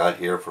adjustment I got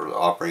here for the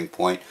operating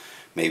point.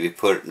 Maybe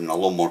put it in a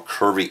little more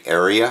curvy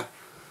area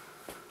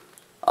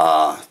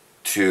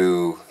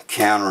to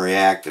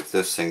counteract if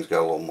this thing's got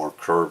a little more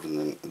curve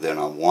than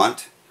I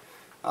want,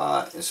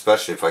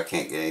 especially if I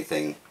can't get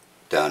anything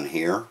done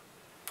here.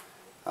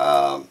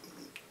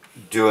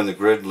 Doing the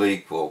grid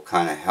leak will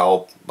kind of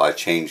help by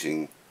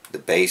changing the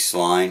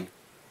baseline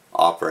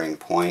operating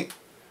point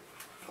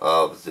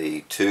of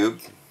the tube.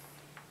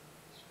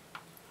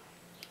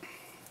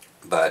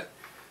 But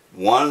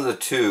one of the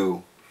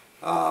two,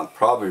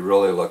 probably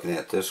really looking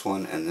at this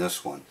one and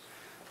this one,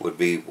 would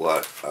be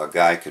what a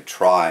guy could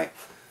try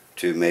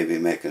to maybe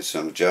making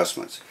some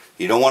adjustments.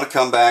 You don't want to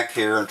come back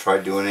here and try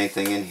doing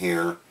anything in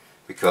here,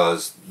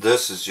 because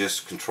this is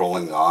just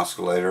controlling the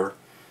oscillator,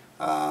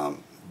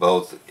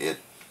 both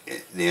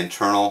the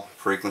internal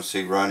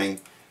frequency running,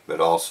 but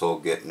also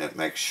getting it,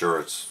 make sure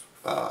it's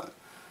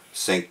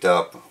synced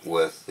up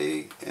with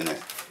the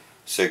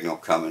signal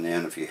coming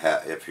in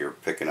if you're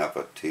picking up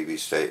a TV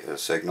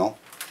signal.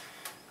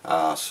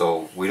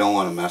 So we don't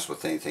want to mess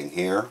with anything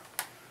here.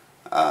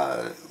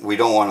 We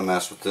don't want to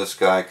mess with this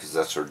guy because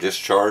that's our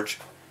discharge.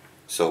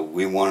 So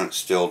we want it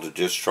still to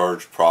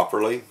discharge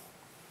properly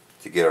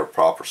to get our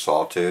proper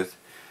sawtooth.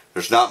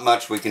 There's not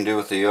much we can do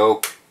with the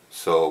yoke,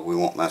 so we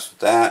won't mess with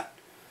that.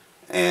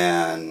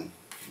 And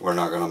we're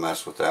not going to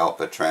mess with the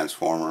output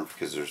transformer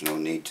because there's no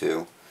need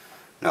to.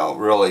 No,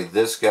 really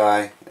this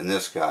guy and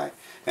this guy.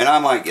 And I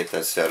might get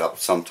that set up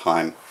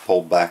sometime,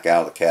 pulled back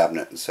out of the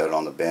cabinet and set it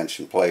on the bench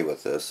and play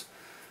with this,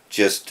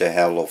 just to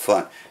have a little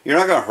fun. You're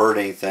not going to hurt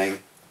anything.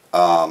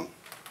 The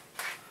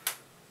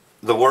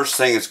worst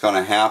thing that's going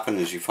to happen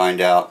is you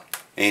find out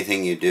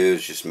anything you do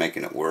is just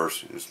making it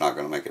worse. It's not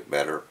going to make it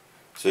better.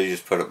 So you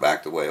just put it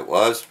back the way it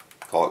was,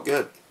 call it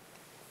good.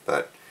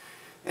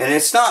 And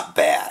it's not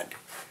bad.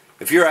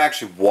 If you're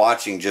actually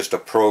watching just a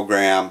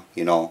program,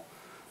 you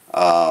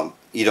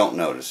don't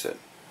notice it.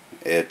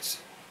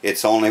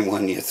 It's only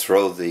when you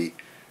throw the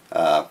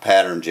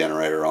pattern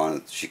generator on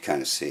that you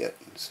kind of see it.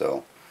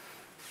 So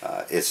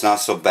it's not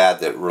so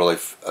bad that it really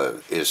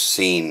is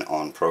seen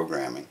on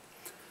programming.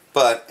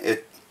 But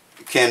it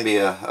can be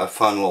a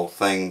fun little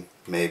thing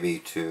maybe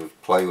to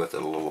play with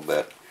it a little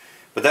bit.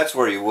 But that's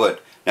where you would.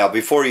 Now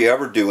before you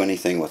ever do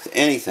anything with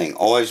anything,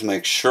 always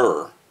make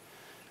sure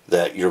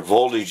that your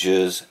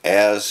voltages,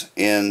 as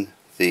in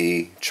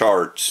the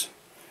charts,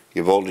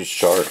 your voltage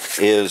chart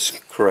is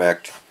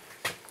correct,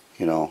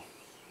 you know,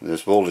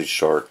 this voltage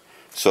chart.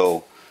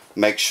 So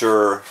make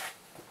sure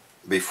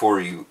before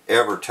you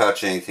ever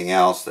touch anything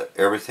else that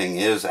everything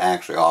is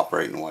actually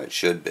operating the way it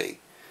should be.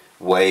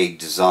 Way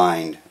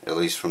designed, at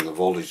least from the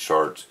voltage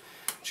charts.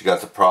 But you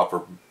got the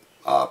proper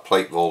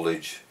plate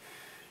voltage.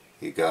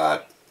 You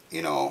got,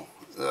 you know,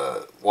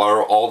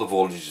 all the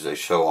voltages they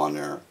show on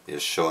there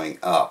is showing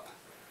up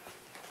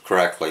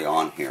correctly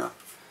on here.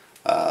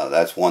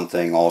 That's one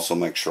thing. Also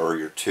make sure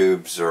your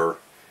tubes are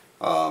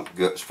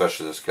good,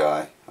 especially this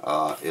guy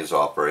is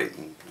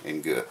operating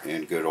in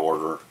good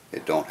order.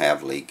 It don't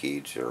have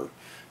leakage or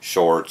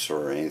shorts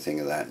or anything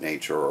of that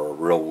nature, or a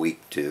real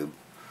weak tube.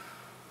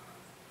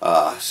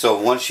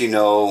 So once you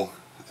know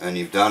and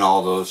you've done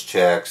all those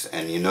checks,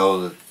 and you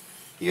know that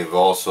you've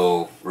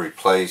also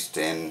replaced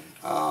and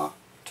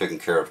taken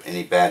care of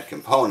any bad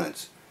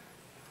components,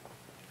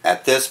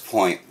 at this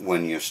point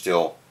when you're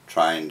still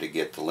trying to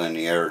get the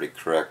linearity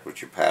correct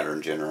with your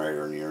pattern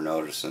generator, and you're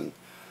noticing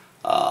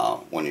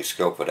when you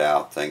scope it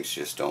out things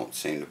just don't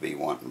seem to be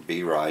wanting to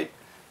be right,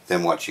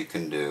 then what you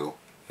can do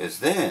is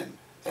then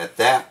at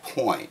that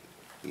point,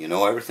 you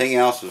know, everything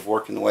else is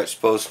working the way it's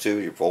supposed to,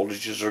 your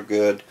voltages are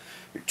good,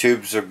 your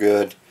tubes are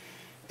good,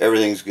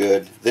 everything's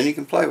good, then you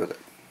can play with it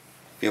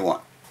if you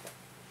want.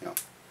 You know.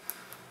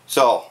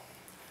 So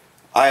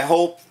I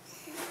hope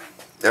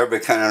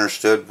everybody kind of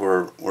understood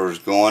where it's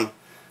going.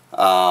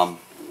 Well,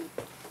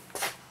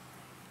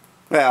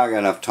 I got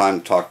enough time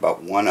to talk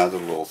about one other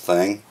little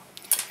thing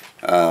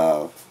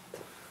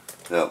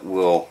that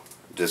we'll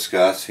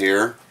discuss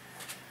here,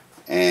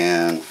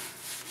 and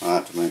I'll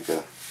have to make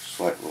a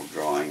slight little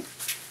drawing.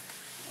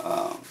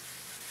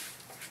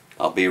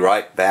 I'll be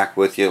right back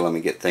with you. Let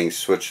me get things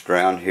switched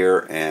around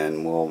here,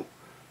 and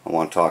I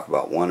want to talk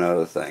about one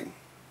other thing.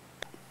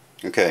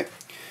 Okay,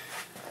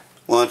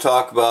 I want to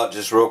talk about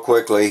just real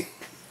quickly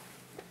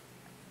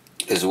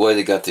is the way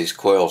they got these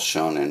coils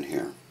shown in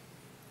here.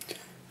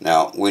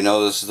 Now we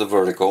know this is the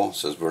vertical, it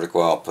says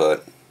vertical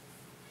output.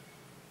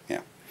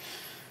 Yeah.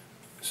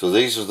 So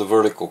these are the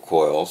vertical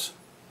coils,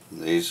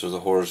 these are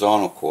the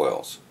horizontal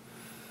coils.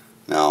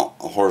 Now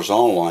a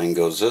horizontal line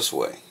goes this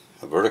way,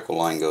 a vertical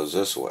line goes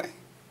this way.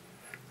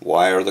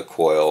 Why are the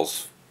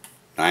coils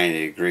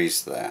 90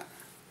 degrees to that?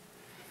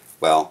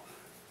 Well,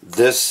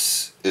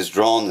 this is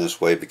drawn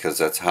this way because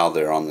that's how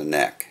they're on the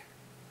neck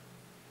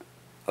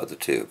of the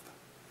tube.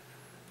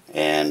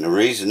 And the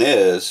reason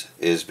is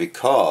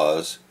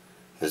because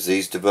as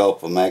these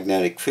develop a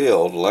magnetic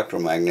field,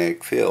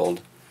 electromagnetic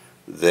field,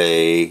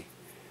 they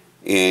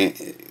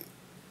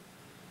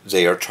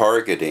are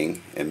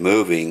targeting and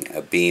moving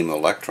a beam of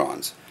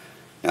electrons.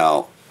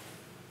 Now,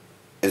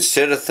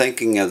 instead of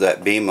thinking of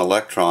that beam of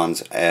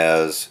electrons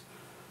as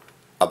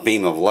a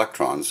beam of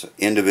electrons,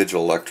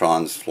 individual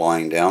electrons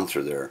flying down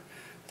through there,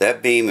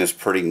 that beam is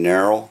pretty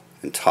narrow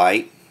and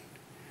tight,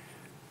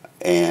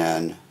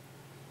 and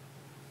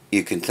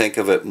you can think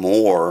of it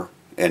more,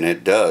 and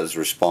it does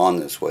respond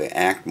this way,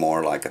 act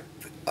more like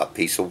a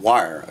piece of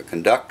wire, a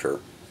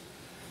conductor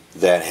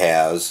that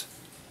has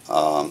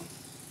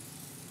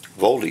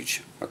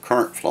voltage, a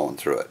current flowing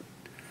through it.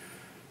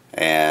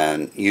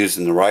 And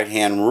using the right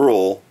hand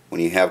rule, when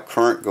you have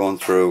current going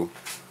through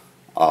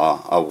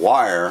a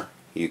wire,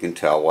 you can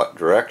tell what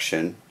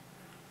direction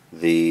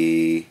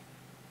the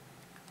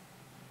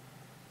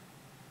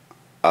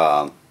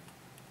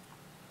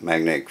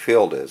magnetic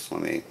field is.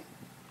 Let me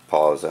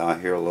pause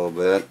out here a little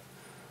bit.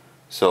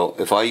 So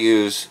if I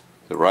use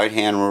the right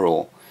hand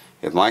rule,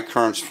 if my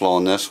current's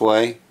flowing this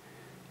way,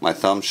 my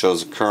thumb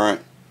shows the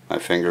current, my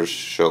fingers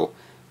show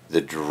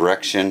the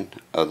direction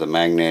of the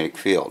magnetic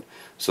field.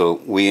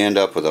 So we end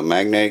up with a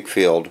magnetic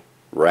field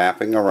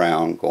wrapping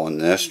around going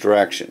this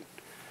direction.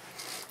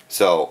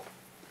 So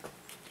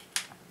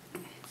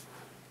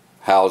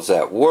how does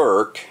that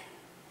work,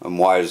 and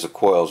why is the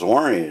coils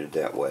oriented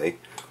that way?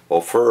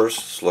 Well, first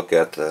let's look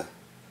at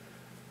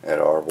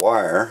our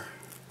wire,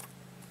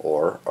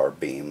 or our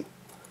beam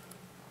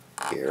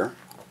here.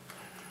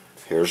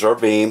 Here's our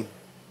beam,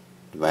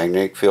 the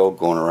magnetic field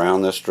going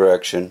around this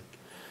direction.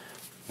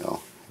 You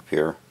know, if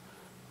you're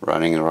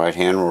running the right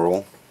hand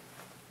rule,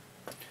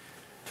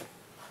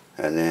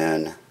 and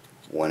then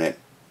when it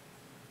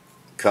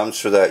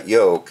comes through that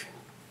yoke,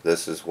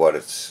 this is what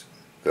it's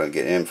going to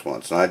get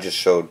influenced. And I just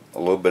showed a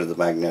little bit of the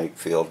magnetic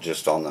field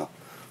just on the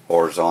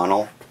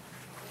horizontal.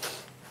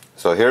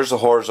 So here's the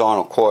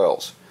horizontal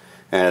coils,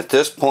 and at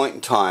this point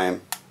in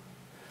time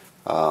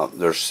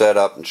they're set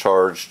up and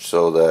charged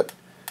so that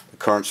the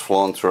current's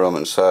flowing through them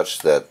and such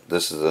that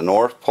this is the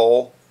north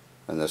pole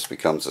and this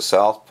becomes the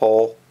south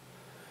pole.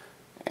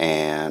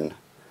 And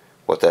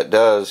what that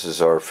does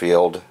is our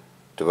field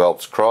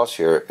develops across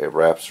here, it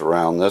wraps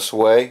around this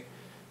way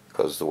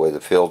because the way the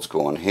field's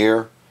going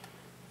here,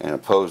 and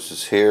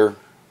opposes here,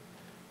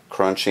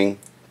 crunching,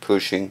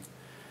 pushing.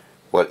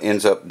 What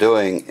ends up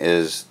doing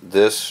is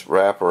this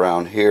wrap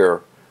around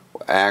here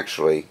will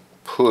actually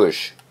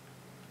push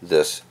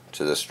this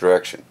to this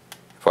direction.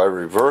 If I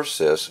reverse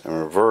this and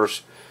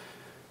reverse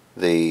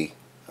the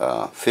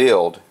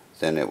field,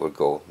 then it would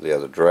go the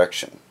other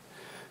direction.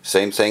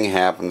 Same thing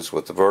happens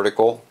with the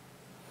vertical.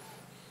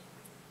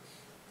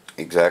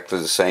 Exactly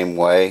the same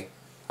way.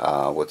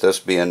 With this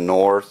being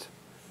north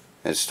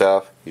and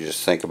stuff, you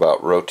just think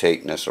about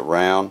rotating this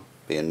around.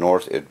 Being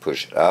north, it'd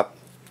push it up.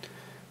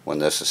 When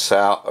this is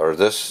south, or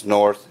this is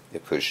north,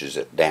 it pushes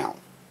it down.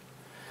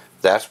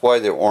 That's why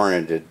they're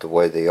oriented the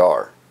way they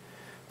are,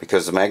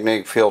 because the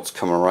magnetic field's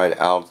coming right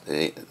out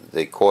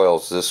the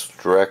coils this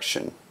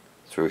direction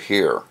through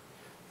here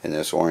in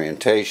this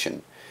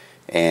orientation,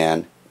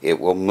 and it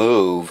will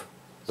move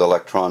the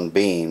electron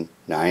beam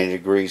 90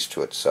 degrees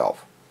to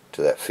itself,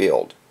 to that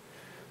field,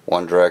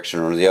 one direction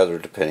or the other,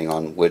 depending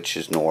on which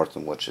is north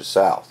and which is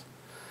south.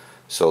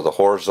 So the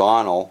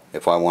horizontal,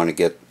 if I want to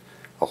get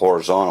a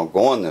horizontal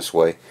going this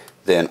way,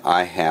 then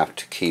I have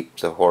to keep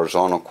the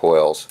horizontal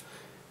coils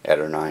at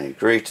a 90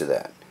 degree to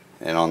that.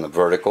 And on the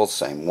vertical,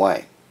 same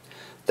way.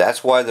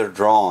 That's why they're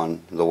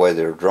drawn the way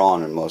they're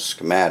drawn in most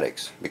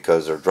schematics,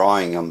 because they're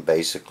drawing them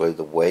basically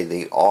the way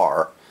they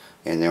are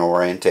in their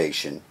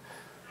orientation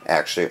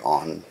actually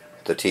on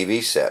the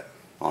TV set,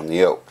 on the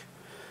yoke.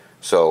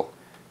 So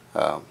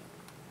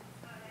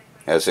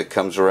as it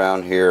comes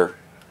around here,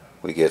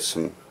 we get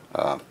some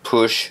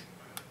push,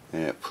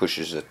 and it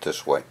pushes it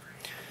this way.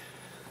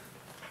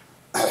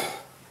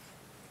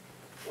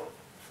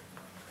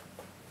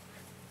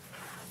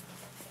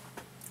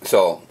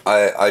 So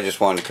I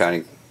just wanted to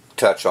kind of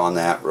touch on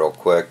that real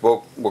quick.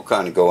 We'll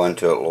kind of go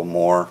into it a little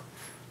more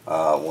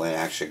when we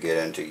actually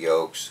get into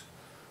yokes,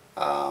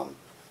 and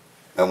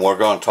we're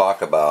going to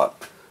talk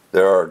about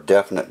there are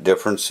definite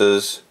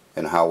differences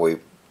in how we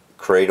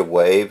create a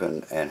wave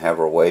and have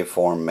our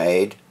waveform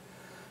made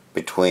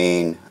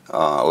between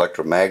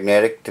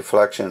electromagnetic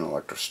deflection and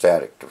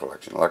electrostatic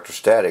deflection.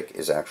 Electrostatic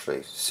is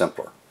actually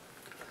simpler,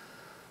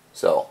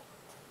 so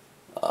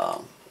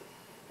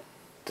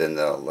than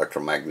the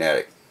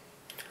electromagnetic.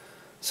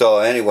 So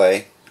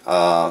anyway,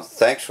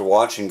 thanks for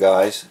watching,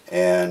 guys,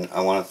 and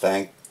I want to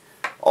thank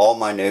all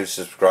my new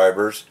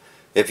subscribers.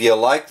 If you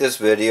like this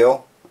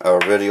video or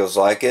videos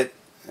like it,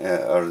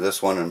 or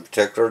this one in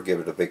particular, give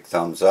it a big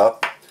thumbs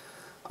up.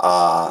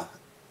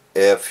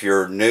 If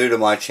you're new to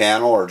my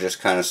channel or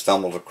just kind of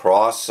stumbled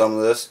across some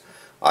of this,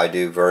 I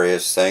do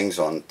various things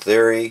on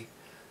theory,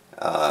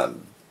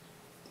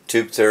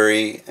 tube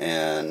theory,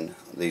 and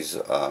these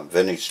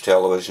vintage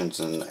televisions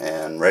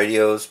and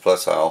radios.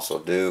 Plus I also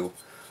do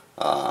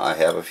I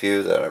have a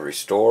few that I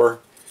restore.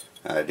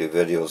 I do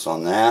videos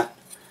on that.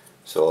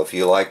 So if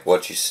you like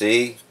what you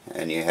see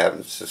and you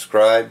haven't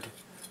subscribed,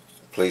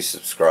 please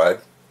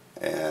subscribe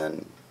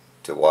and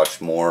to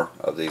watch more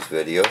of these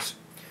videos.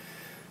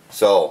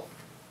 So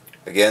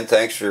again,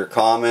 thanks for your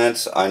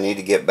comments. I need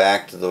to get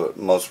back to the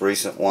most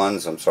recent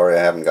ones. I'm sorry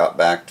I haven't got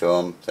back to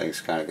them. Things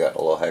kind of got a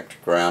little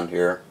hectic around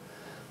here.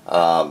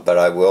 But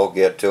I will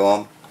get to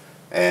them.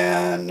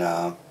 And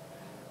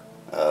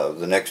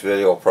the next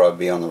video will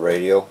probably be on the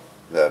radio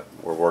that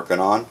we're working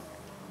on.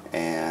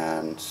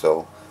 And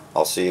so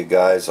I'll see you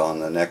guys on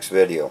the next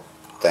video.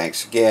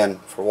 Thanks again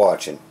for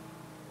watching.